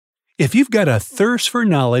If you've got a thirst for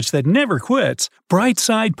knowledge that never quits,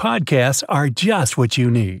 Brightside Podcasts are just what you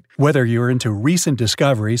need. Whether you're into recent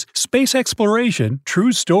discoveries, space exploration,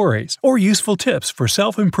 true stories, or useful tips for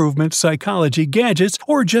self-improvement, psychology, gadgets,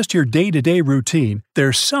 or just your day-to-day routine,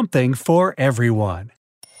 there's something for everyone.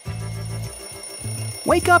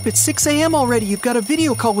 Wake up, it's 6 a.m. already. You've got a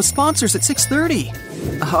video call with sponsors at 6:30.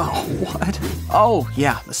 Oh, what? Oh,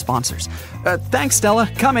 yeah, the sponsors. Thanks, Stella.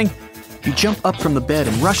 Coming. You jump up from the bed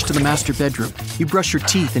and rush to the master bedroom. You brush your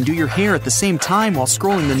teeth and do your hair at the same time while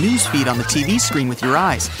scrolling the news feed on the TV screen with your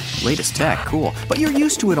eyes. Latest tech, cool. But you're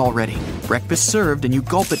used to it already. Breakfast served and you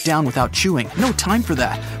gulp it down without chewing. No time for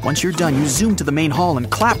that. Once you're done, you zoom to the main hall and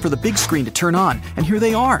clap for the big screen to turn on. And here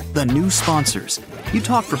they are, the new sponsors. You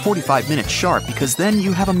talk for 45 minutes sharp because then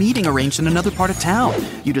you have a meeting arranged in another part of town.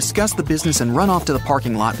 You discuss the business and run off to the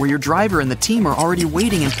parking lot where your driver and the team are already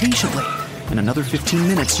waiting impatiently. In another 15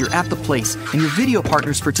 minutes, you're at the place, and your video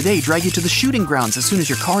partners for today drag you to the shooting grounds as soon as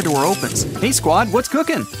your car door opens. Hey squad, what's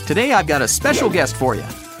cooking? Today I've got a special guest for you.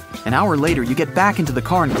 An hour later, you get back into the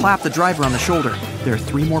car and clap the driver on the shoulder. There are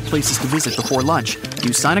 3 more places to visit before lunch.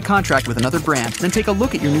 You sign a contract with another brand, then take a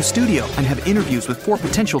look at your new studio and have interviews with 4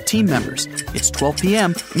 potential team members. It's 12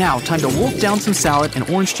 p.m. Now, time to wolf down some salad and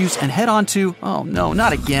orange juice and head on to... Oh no,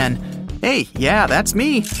 not again. Hey, yeah, that's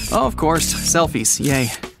me. Oh, of course, selfies, yay.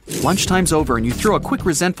 Lunchtime's over and you throw a quick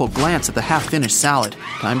resentful glance at the half-finished salad.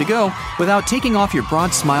 Time to go. Without taking off your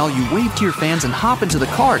broad smile, you wave to your fans and hop into the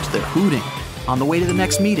car to their hooting. On the way to the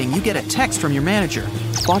next meeting, you get a text from your manager.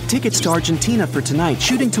 Bought tickets to Argentina for tonight,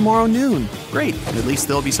 shooting tomorrow noon. Great, at least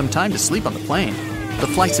there'll be some time to sleep on the plane. The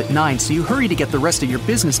flight's at 9, so you hurry to get the rest of your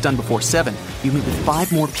business done before 7. You meet with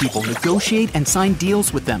 5 more people, negotiate and sign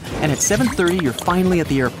deals with them, and at 7:30 you're finally at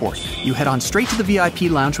the airport. You head on straight to the VIP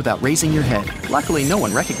lounge without raising your head. Luckily, no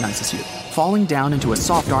one recognizes you. Falling down into a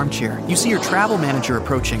soft armchair, you see your travel manager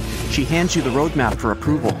approaching. She hands you the roadmap for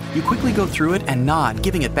approval. You quickly go through it and nod,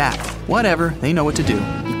 giving it back. Whatever, they know what to do.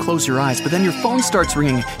 You close your eyes, but then your phone starts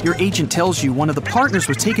ringing. Your agent tells you one of the partners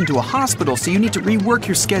was taken to a hospital, so you need to rework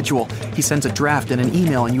your schedule. He sends a draft and an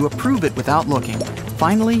email, and you approve it without looking.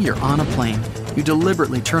 Finally, you're on a plane. You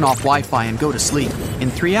deliberately turn off Wi-Fi and go to sleep. In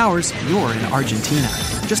 3 hours, you're in Argentina.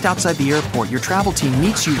 Just outside the airport, your travel team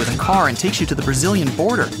meets you with a car and takes you to the Brazilian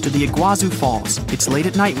border, to the Iguazu Falls. It's late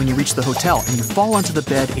at night when you reach the hotel, and you fall onto the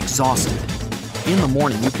bed exhausted. In the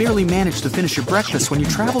morning, you barely manage to finish your breakfast when your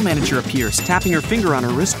travel manager appears, tapping her finger on her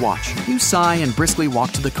wristwatch. You sigh and briskly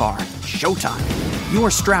walk to the car. Showtime. You are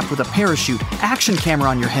strapped with a parachute, action camera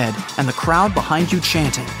on your head, and the crowd behind you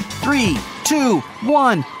chanting. 3, 2,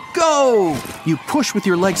 1... Go! You push with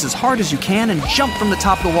your legs as hard as you can and jump from the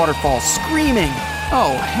top of the waterfall, screaming.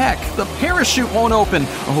 Oh, heck, the parachute won't open.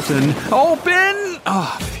 Open!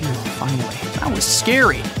 Oh, phew, finally. That was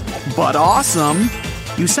scary, but awesome.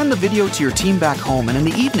 You send the video to your team back home, and in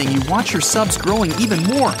the evening, you watch your subs growing even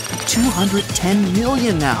more. 210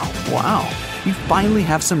 million now. Wow. You finally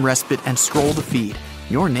have some respite and scroll the feed.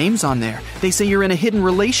 Your name's on there. They say you're in a hidden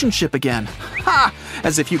relationship again. Ha!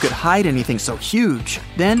 As if you could hide anything so huge.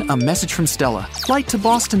 Then a message from Stella. Flight to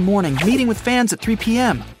Boston morning, meeting with fans at 3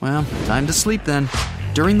 p.m. Well, time to sleep then.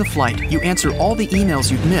 During the flight, you answer all the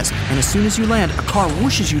emails you've missed, and as soon as you land, a car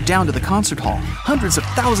whooshes you down to the concert hall. Hundreds of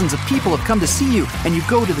thousands of people have come to see you, and you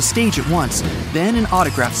go to the stage at once. Then an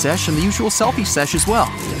autograph sesh and the usual selfie sesh as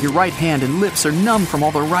well. Your right hand and lips are numb from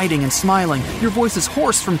all the writing and smiling. Your voice is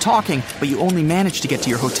hoarse from talking, but you only manage to get to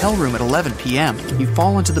your hotel room at 11 p.m. You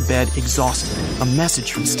fall onto the bed exhausted. A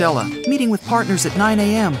message from Stella. Meeting with partners at 9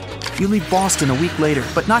 a.m. You leave Boston a week later,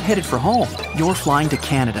 but not headed for home. You're flying to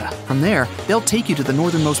Canada. From there, they'll take you to the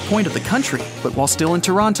northernmost point of the country. But while still in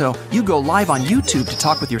Toronto, you go live on YouTube to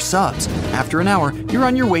talk with your subs. After an hour, you're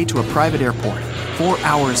on your way to a private airport. 4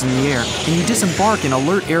 hours in the air, and you disembark in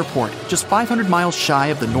Alert Airport, just 500 miles shy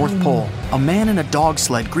of the North Pole. A man in a dog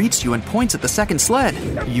sled greets you and points at the second sled.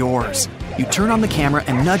 Yours. You turn on the camera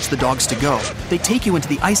and nudge the dogs to go. They take you into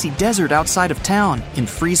the icy desert outside of town, in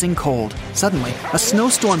freezing cold. Suddenly, a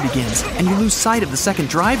snowstorm begins, and you lose sight of the second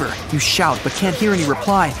driver. You shout but can't hear any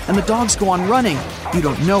reply, and the dogs go on running. You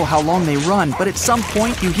don't know how long they run, but at some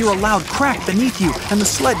point you hear a loud crack beneath you, and the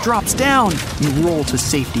sled drops down. You roll to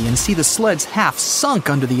safety and see the sled's half sunk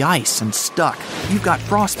under the ice and stuck. You've got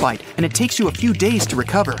frostbite, and it takes you a few days to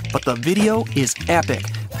recover, but the video is epic.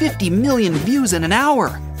 50 million views in an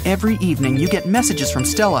hour. Every evening, you get messages from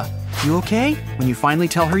Stella. You okay? When you finally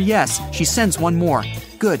tell her yes, she sends one more.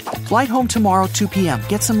 Good. Flight home tomorrow, 2 p.m.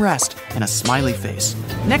 Get some rest. And a smiley face.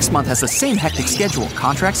 Next month has the same hectic schedule.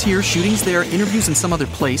 Contracts here, shootings there, interviews in some other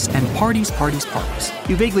place, and parties.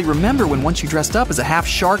 You vaguely remember when once you dressed up as a half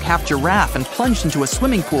shark, half giraffe and plunged into a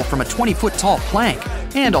swimming pool from a 20-foot tall plank.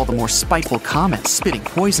 And all the more spiteful comments spitting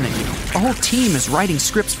poison at you. A whole team is writing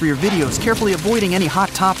scripts for your videos, carefully avoiding any hot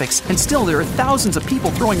topics, and still there are thousands of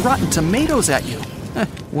people throwing rotten tomatoes at you.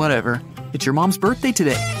 Whatever. It's your mom's birthday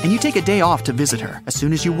today, and you take a day off to visit her. As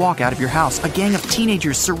soon as you walk out of your house, a gang of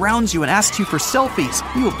teenagers surrounds you and asks you for selfies.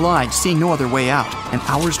 You oblige, seeing no other way out. An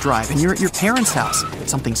hour's drive, and you're at your parents' house.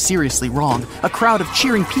 Something seriously wrong. A crowd of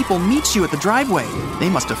cheering people meets you at the driveway. They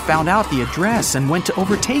must have found out the address and went to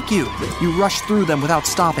overtake you. You rush through them without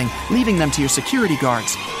stopping, leaving them to your security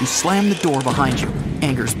guards. You slam the door behind you.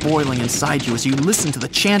 Anger's boiling inside you as you listen to the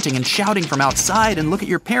chanting and shouting from outside and look at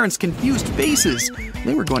your parents' confused faces.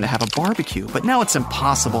 They were going to have a barbecue, but now it's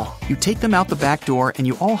impossible. You take them out the back door and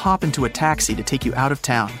you all hop into a taxi to take you out of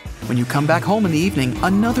town. When you come back home in the evening,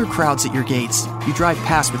 another crowd's at your gates. You drive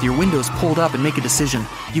past with your windows pulled up and make a decision.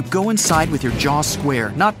 You go inside with your jaw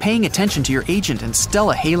square, not paying attention to your agent and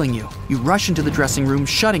Stella hailing you. You rush into the dressing room,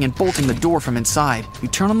 shutting and bolting the door from inside. You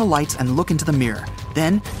turn on the lights and look into the mirror.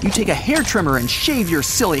 Then, you take a hair trimmer and shave your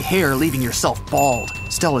silly hair, leaving yourself bald.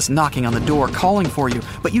 Stella's knocking on the door, calling for you,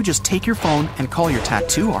 but you just take your phone and call your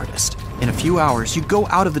tattoo artist. In a few hours, you go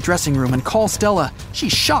out of the dressing room and call Stella.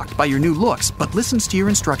 She's shocked by your new looks, but listens to your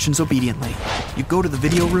instructions obediently. You go to the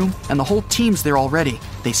video room, and the whole team's there already.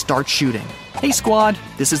 They start shooting. Hey squad,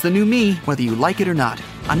 this is the new me, whether you like it or not.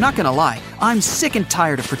 I'm not gonna lie, I'm sick and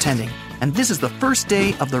tired of pretending. And this is the first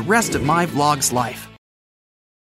day of the rest of my vlog's life.